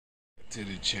to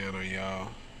the channel, y'all.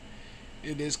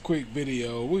 In this quick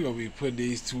video, we're gonna be putting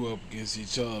these two up against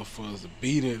each other for the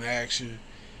bead in action.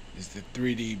 It's the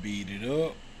 3D beaded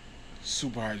up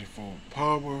super hydrophobic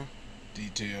polymer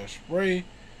detail spray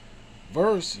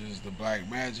versus the Black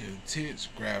Magic Intense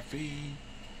graphene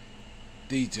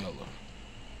detailer.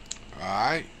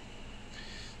 Alright,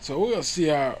 so we're gonna see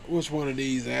which one of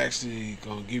these actually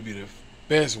gonna give you the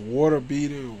best water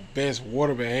beater, best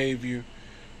water behavior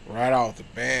right off the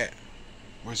bat.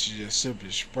 Once you just simply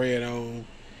spray it on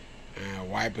and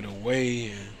wipe it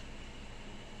away and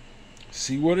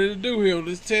see what it'll do here on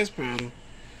this test panel.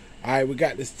 Alright, we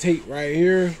got this tape right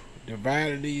here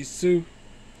dividing these two.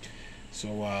 So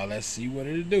let's see what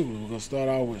it'll do. We're gonna start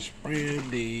off with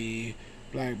spraying the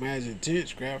Black Magic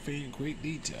Intense Graphene Quick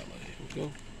Detailer. Here we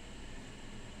go.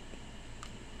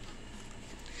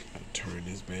 I'll turn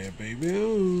this bad baby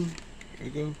on. Here we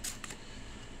go.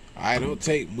 I don't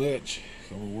take much.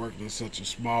 So we're working in such a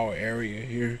small area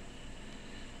here.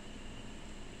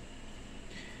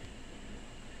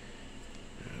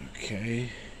 Okay.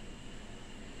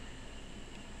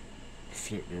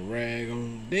 Flip the rag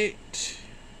on that.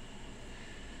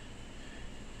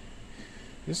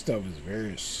 This stuff is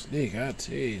very slick. I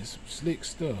tell you, it's some slick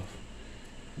stuff.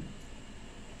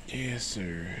 Yes,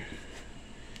 sir.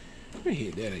 Let me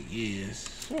hit that again. It's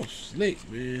so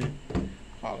slick, man.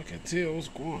 All I can tell what's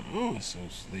going on. It's so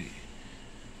slick.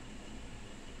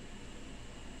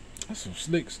 That's some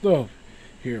slick stuff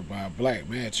here by Black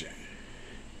Magic.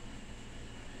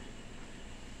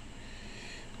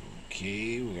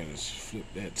 Okay, we're gonna flip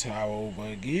that towel over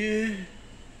again.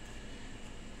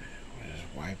 We'll just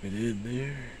wipe it in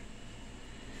there.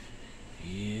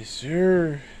 Yes,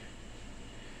 sir.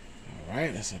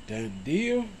 Alright, that's a done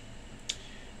deal.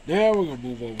 Now we're gonna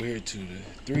move over here to the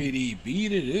 3D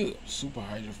beaded up super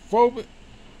hydrophobic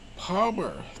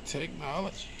polymer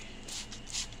technology.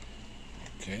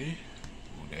 Okay,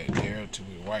 move that there until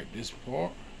we wipe this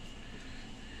part.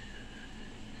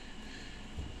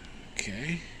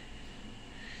 Okay,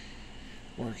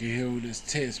 working here with this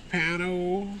test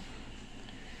panel.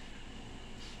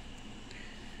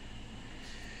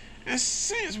 And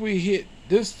since we hit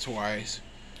this twice,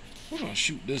 we're gonna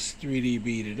shoot this 3D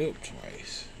beaded up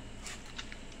twice.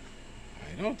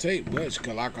 It don't take much,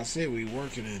 cause like I said, we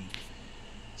working in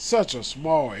such a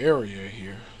small area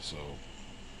here, so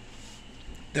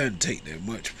doesn't take that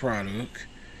much product.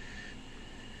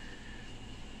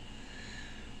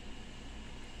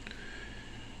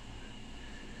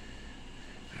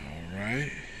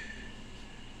 Alright.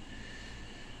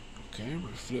 Okay, I'm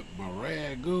gonna flip my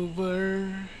rag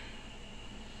over.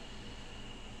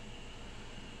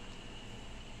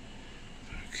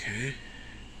 Okay.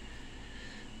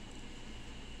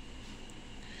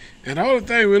 And the only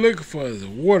thing we're looking for is the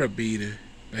water beading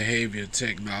behavior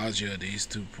technology of these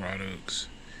two products.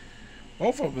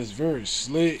 Both of them is very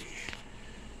slick.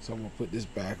 So I'm going to put this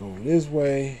back over this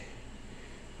way.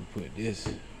 And put this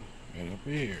right up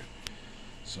here.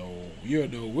 So you'll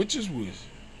know which is which.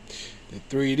 The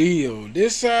 3D on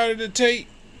this side of the tape.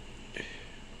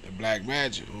 The Black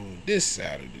Magic on this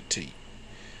side of the tape.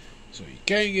 So you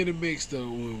can't get it mixed up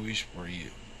when we spray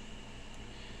it.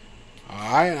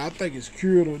 Alright, I think it's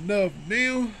cured enough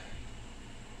now.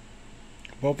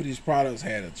 Both of these products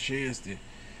had a chance to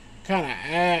kind of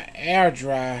air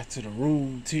dry to the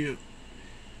room temp,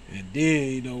 and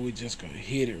then we're just gonna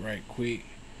hit it right quick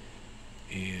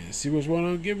and see which one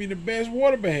will give me the best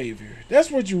water behavior.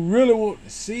 That's what you really want to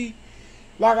see.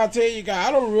 Like I tell you guys,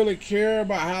 I don't really care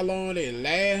about how long they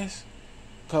last,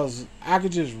 cause I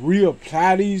could just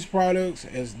reapply these products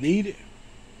as needed.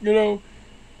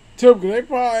 Typically they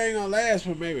probably ain't gonna last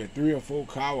for maybe 3 or 4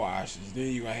 car washes.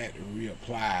 Then you're gonna have to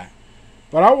reapply.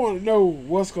 But I want to know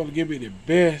what's going to give me the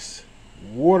best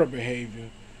water behavior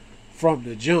from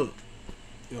the jump.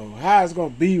 How it's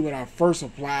going to be when I first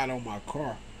apply it on my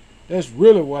car. That's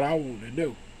really what I want to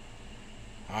know.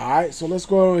 Alright, so let's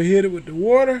go and hit it with the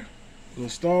water. We're going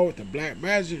to start with the Black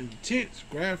Magic Intense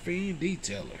Graphene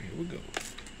Detailer. Here we go.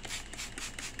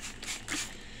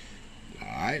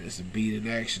 Alright, that's a bead in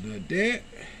action of that.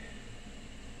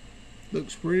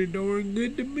 Looks pretty darn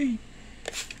good to me.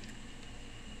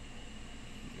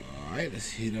 Alright,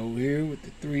 let's hit over here with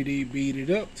the 3D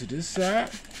beaded up to this side.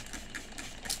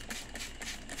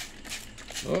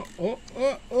 Oh.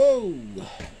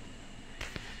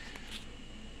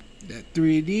 That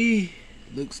 3D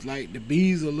looks like the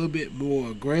beads are a little bit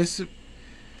more aggressive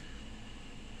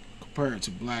compared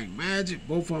to Black Magic.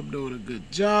 Both of them doing a good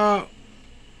job.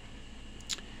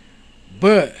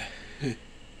 But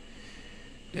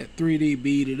that 3D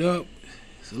beaded up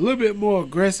is a little bit more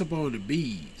aggressive on the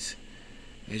beads.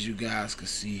 as you guys can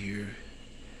see here.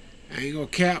 I ain't gonna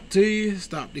cap to you.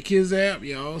 Stop the Kids app.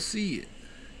 Y'all see it.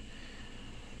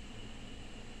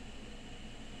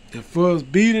 And for us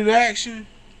beading action,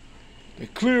 the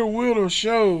clear winner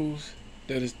shows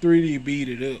that it's 3D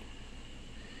beaded up.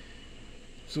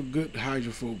 Some good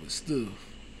hydrophobic stuff.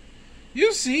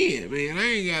 You see it, man.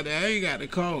 I ain't got to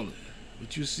call it,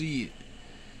 but you see it.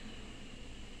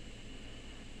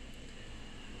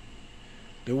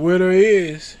 The winner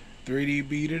is 3D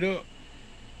beaded up.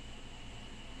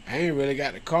 I ain't really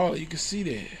got to call it. You can see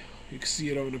that. You can see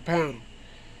it on the panel.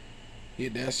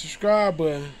 Hit that subscribe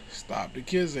button. Stop the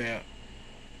Kids app.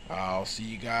 I'll see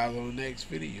you guys on the next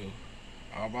video.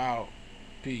 I'm out.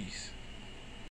 Peace.